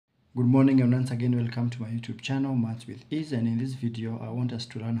Good morning and once again welcome to my YouTube channel Maths with Ease, and in this video I want us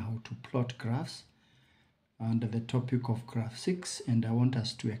to learn how to plot graphs under the topic of graph 6, and I want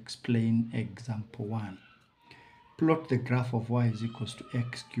us to explain example 1. Plot the graph of y is equals to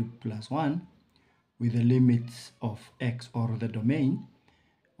x cubed plus 1 with the limits of x, or the domain,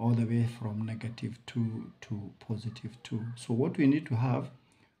 all the way from -2 to +2. So what we need to have,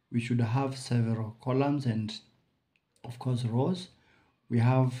 we should have several columns and of course rows.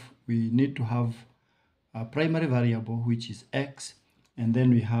 We need to have a primary variable, which is x, and then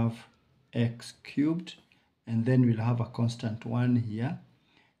we have x cubed, and then we'll have a constant 1 here,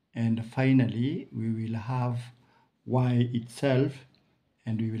 and finally we will have y itself,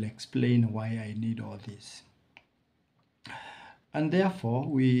 and we will explain why I need all this. And therefore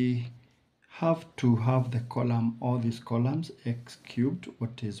we have to have the column, all these columns, x cubed,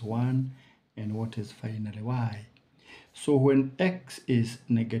 what is 1, and what is finally y. So when x is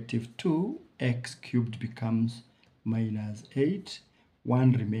 -2, x cubed becomes -8,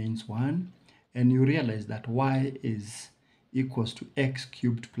 1 remains 1, and you realize that y is equals to x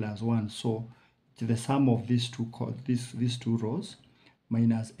cubed plus 1. So the sum of these two rows,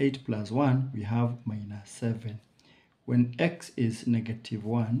 -8 plus 1, we have -7. When x is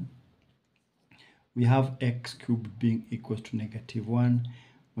 -1, we have x cubed being equals to -1,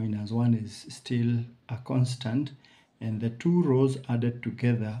 -1 is still a constant, and the two rows added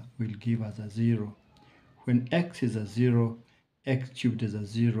together will give us a 0. When x is a 0, x cubed is a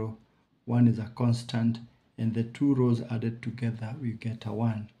 0, 1 is a constant, and the two rows added together we get a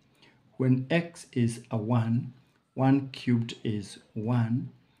 1. When x is a 1, 1 cubed is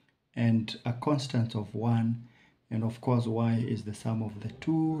 1, and a constant of 1, and of course y is the sum of the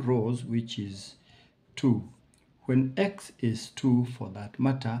two rows, which is 2. When x is 2, for that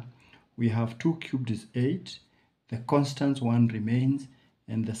matter, we have 2 cubed is 8, the constant 1 remains,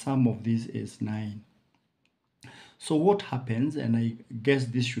 and the sum of these is 9. So what happens, and I guess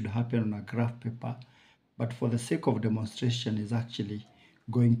this should happen on a graph paper, but for the sake of demonstration is actually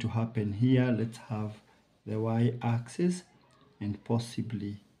going to happen here. Let's have the y-axis and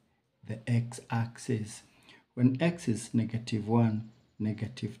possibly the x-axis. When x is -1,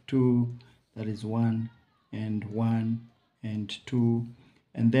 -2, that is 1 and 1 and 2,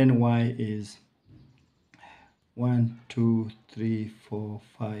 and then y is 1, 2, 3, 4,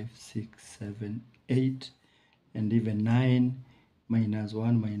 5, 6, 7, 8, and even 9,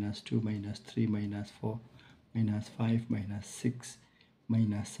 -1, -2, -3, -4, -5, -6,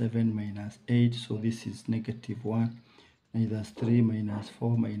 -7, -8. So this is -1, -3,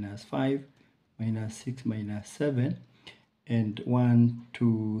 -4, -5, -6, -7, and 1,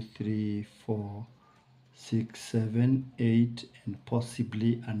 2, 3, 4, 6, 7, 8, and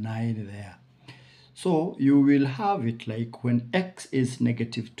possibly a 9 there. So you will have it like when x is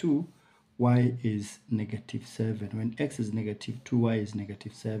 -2, y is -7. When x is -2, y is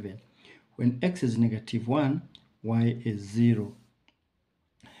 -7. When x is -1, y is 0.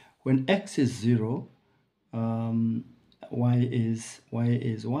 When x is 0, y is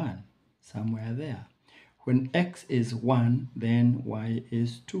 1, somewhere there. When x is 1, then y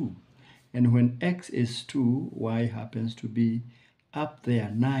is 2. And when x is 2, y happens to be up there,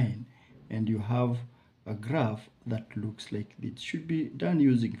 9. And you have a graph that looks like it should be done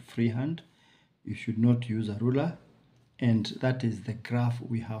using freehand. You should not use a ruler. And that is the graph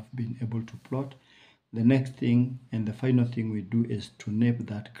we have been able to plot. The next thing and the final thing we do is to name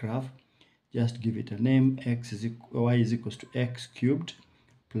that graph. Just give it a name. Y is equals to x cubed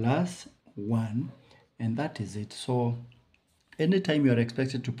plus 1, and that is it. So anytime you are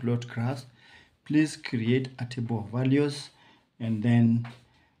expected to plot graphs, please create a table of values and then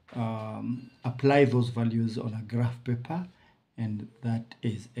apply those values on a graph paper, and that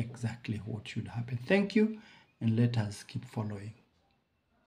is exactly what should happen. Thank you, and let us keep following.